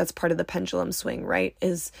 I think that's part of the pendulum swing, right?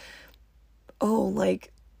 Is,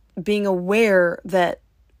 being aware that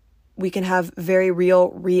we can have very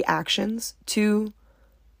real reactions to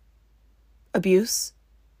abuse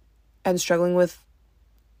and struggling with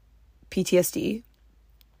PTSD.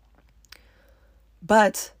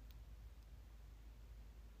 But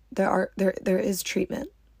there is treatment.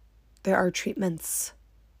 There are treatments.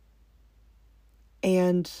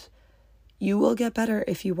 And you will get better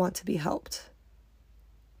if you want to be helped.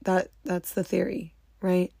 That's the theory,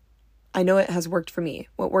 right? I know it has worked for me.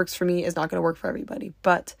 What works for me is not going to work for everybody,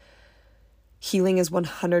 but healing is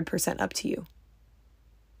 100% up to you.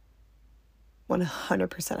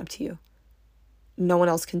 100% up to you. No one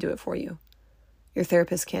else can do it for you. Your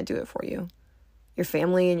therapist can't do it for you. Your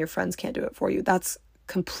family and your friends can't do it for you. That's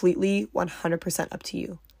completely 100% up to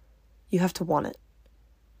you. You have to want it.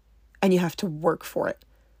 And you have to work for it.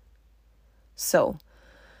 So,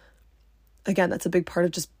 again, that's a big part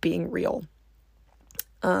of just being real.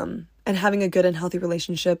 And having a good and healthy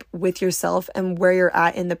relationship with yourself and where you're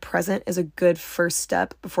at in the present is a good first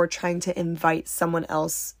step before trying to invite someone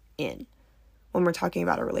else in when we're talking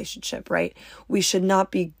about a relationship, right? We should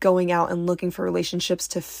not be going out and looking for relationships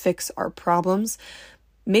to fix our problems.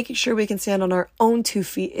 Making sure we can stand on our own 2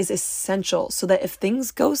 feet is essential so that if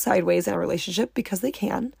things go sideways in a relationship, because they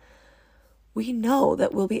can, we know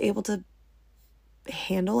that we'll be able to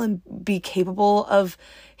handle and be capable of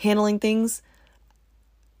handling things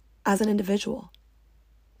as an individual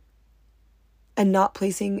and not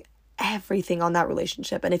placing everything on that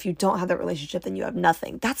relationship. And if you don't have that relationship, then you have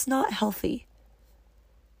nothing. That's not healthy.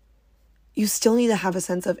 You still need to have a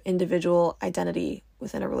sense of individual identity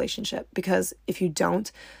within a relationship, because if you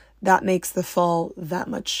don't, that makes the fall that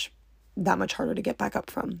much harder to get back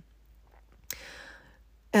up from.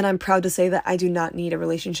 And I'm proud to say that I do not need a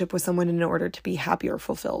relationship with someone in order to be happy or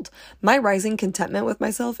fulfilled. My rising contentment with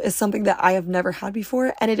myself is something that I have never had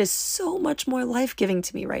before, and it is so much more life-giving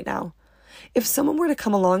to me right now. If someone were to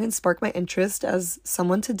come along and spark my interest as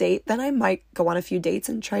someone to date, then I might go on a few dates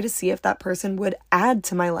and try to see if that person would add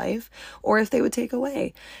to my life or if they would take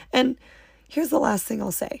away. And here's the last thing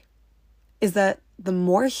I'll say, is that the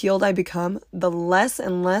more healed I become, the less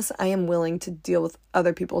and less I am willing to deal with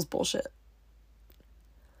other people's bullshit.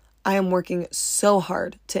 I am working so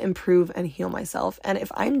hard to improve and heal myself. And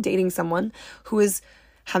if I'm dating someone who is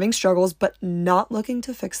having struggles but not looking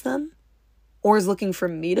to fix them, or is looking for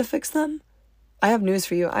me to fix them, I have news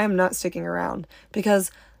for you. I am not sticking around,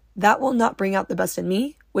 because that will not bring out the best in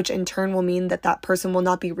me, which in turn will mean that that person will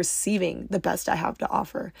not be receiving the best I have to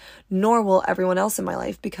offer, nor will everyone else in my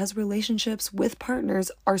life, because relationships with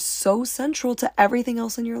partners are so central to everything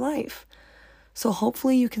else in your life. So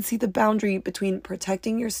hopefully you can see the boundary between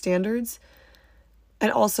protecting your standards and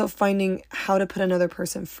also finding how to put another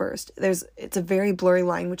person first. It's a very blurry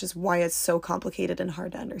line, which is why it's so complicated and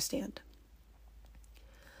hard to understand.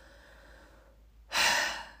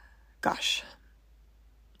 Gosh.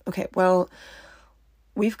 Okay, well,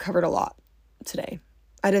 we've covered a lot today.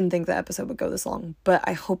 I didn't think the episode would go this long, but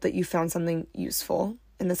I hope that you found something useful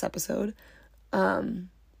in this episode.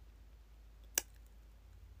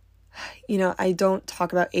 I don't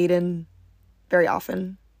talk about Aiden very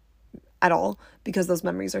often at all, because those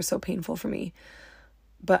memories are so painful for me.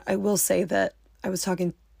 But I will say that I was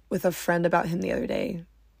talking with a friend about him the other day.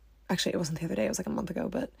 Actually, it wasn't the other day, it was like a month ago,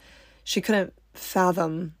 but she couldn't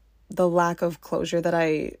fathom the lack of closure that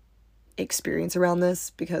I experience around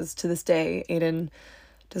this, because to this day, Aiden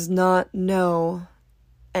does not know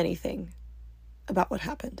anything about what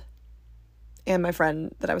happened. And my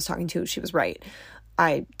friend that I was talking to, she was right.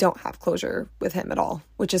 I don't have closure with him at all,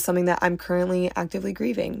 which is something that I'm currently actively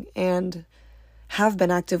grieving, and have been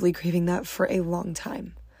actively grieving that for a long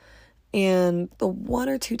time. And the 1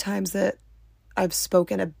 or 2 times that I've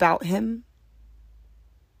spoken about him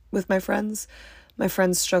with my friends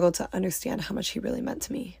struggle to understand how much he really meant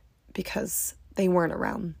to me, because they weren't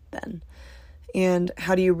around then. And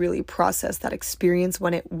how do you really process that experience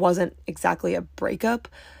when it wasn't exactly a breakup?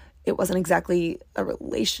 It wasn't exactly a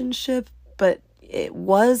relationship, but it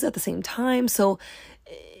was at the same time. So,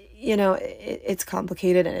 it's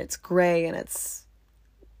complicated and it's gray and it's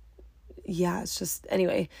just,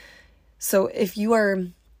 anyway. So if you are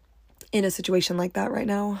in a situation like that right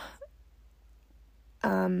now,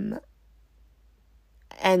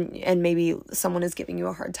 and maybe someone is giving you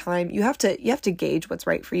a hard time, you have to gauge what's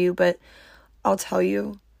right for you. But I'll tell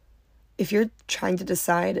you, if you're trying to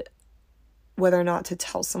decide whether or not to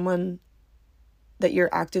tell someone that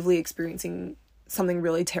you're actively experiencing something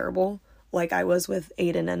really terrible, like I was with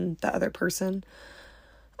Aiden and the other person,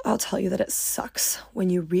 I'll tell you that it sucks when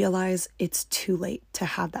you realize it's too late to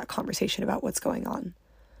have that conversation about what's going on.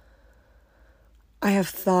 I have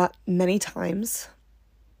thought many times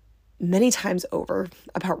over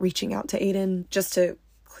about reaching out to Aiden just to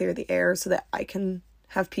clear the air so that I can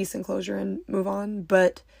have peace and closure and move on.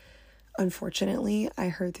 But unfortunately, I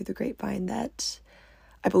heard through the grapevine that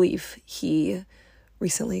I believe he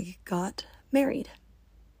recently got married.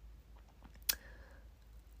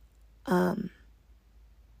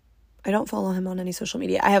 I don't follow him on any social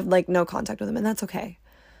media. I have no contact with him, and that's okay.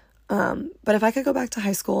 But if I could go back to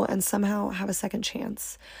high school and somehow have a second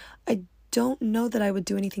chance, I don't know that I would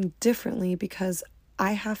do anything differently, because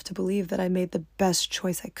I have to believe that I made the best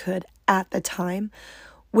choice I could at the time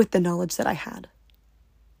with the knowledge that I had.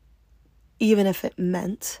 Even if it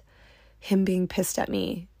meant him being pissed at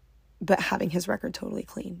me, but having his record totally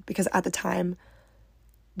clean. Because at the time,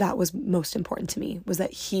 that was most important to me, was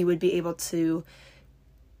that he would be able to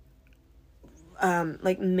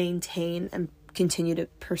maintain and continue to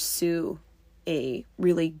pursue a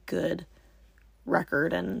really good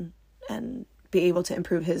record and be able to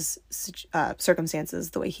improve his circumstances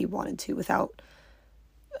the way he wanted to, without,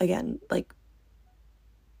 again,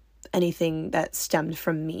 anything that stemmed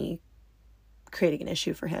from me creating an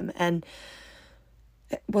issue for him. And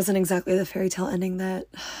it wasn't exactly the fairy tale ending that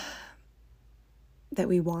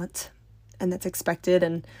we want and that's expected.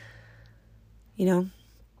 And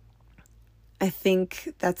I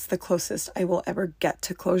think that's the closest I will ever get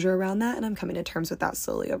to closure around that, and I'm coming to terms with that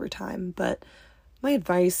slowly over time. But my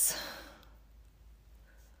advice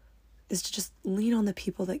is to just lean on the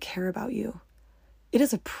people that care about you. It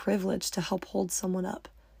is a privilege to help hold someone up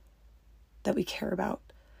that we care about.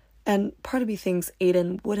 And part of me thinks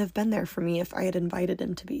Aiden would have been there for me if I had invited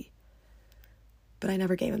him to be. But I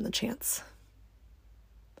never gave him the chance.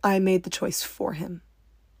 I made the choice for him,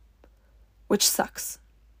 which sucks.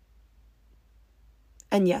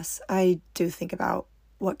 And yes, I do think about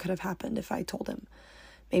what could have happened if I told him.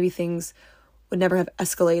 Maybe things would never have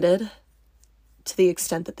escalated to the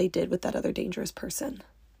extent that they did with that other dangerous person.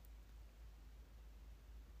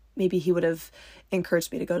 Maybe he would have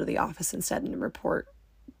encouraged me to go to the office instead and report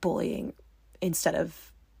bullying, instead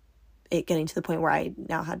of it getting to the point where I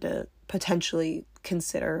now had to potentially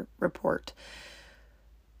report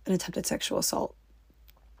an attempted sexual assault.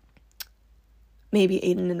 Maybe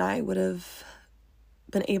Aiden and I would have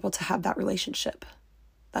been able to have that relationship,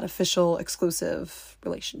 that official, exclusive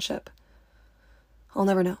relationship. I'll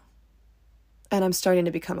never know. And I'm starting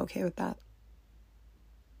to become okay with that.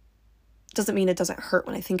 Doesn't mean it doesn't hurt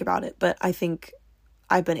when I think about it, but I think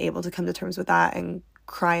I've been able to come to terms with that and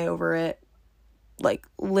cry over it,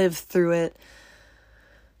 live through it,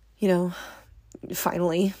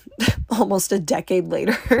 finally, almost a decade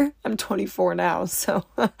later. I'm 24 now, so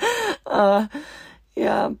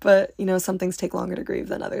yeah, but some things take longer to grieve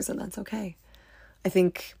than others, and that's okay. I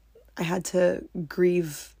think I had to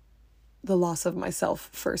grieve the loss of myself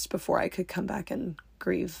first before I could come back and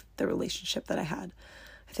grieve the relationship that I had.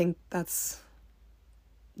 I think that's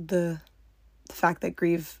the fact that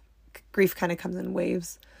grief kind of comes in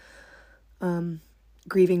waves.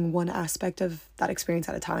 Grieving one aspect of that experience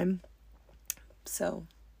at a time. So,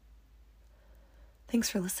 thanks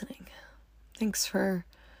for listening. Thanks for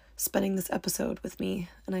spending this episode with me,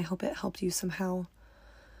 and I hope it helped you somehow.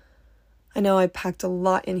 I know I packed a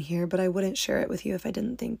lot in here, but I wouldn't share it with you if I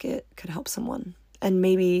didn't think it could help someone. And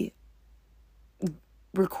maybe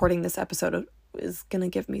recording this episode is going to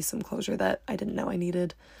give me some closure that I didn't know I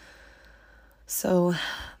needed. So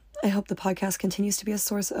I hope the podcast continues to be a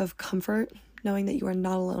source of comfort, knowing that you are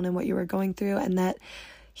not alone in what you are going through, and that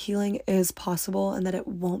healing is possible, and that it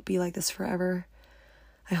won't be like this forever.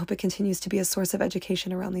 I hope it continues to be a source of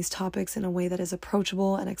education around these topics in a way that is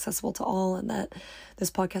approachable and accessible to all, and that this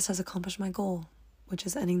podcast has accomplished my goal, which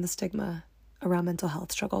is ending the stigma around mental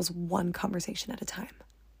health struggles one conversation at a time.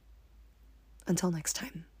 Until next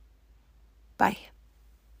time. Bye.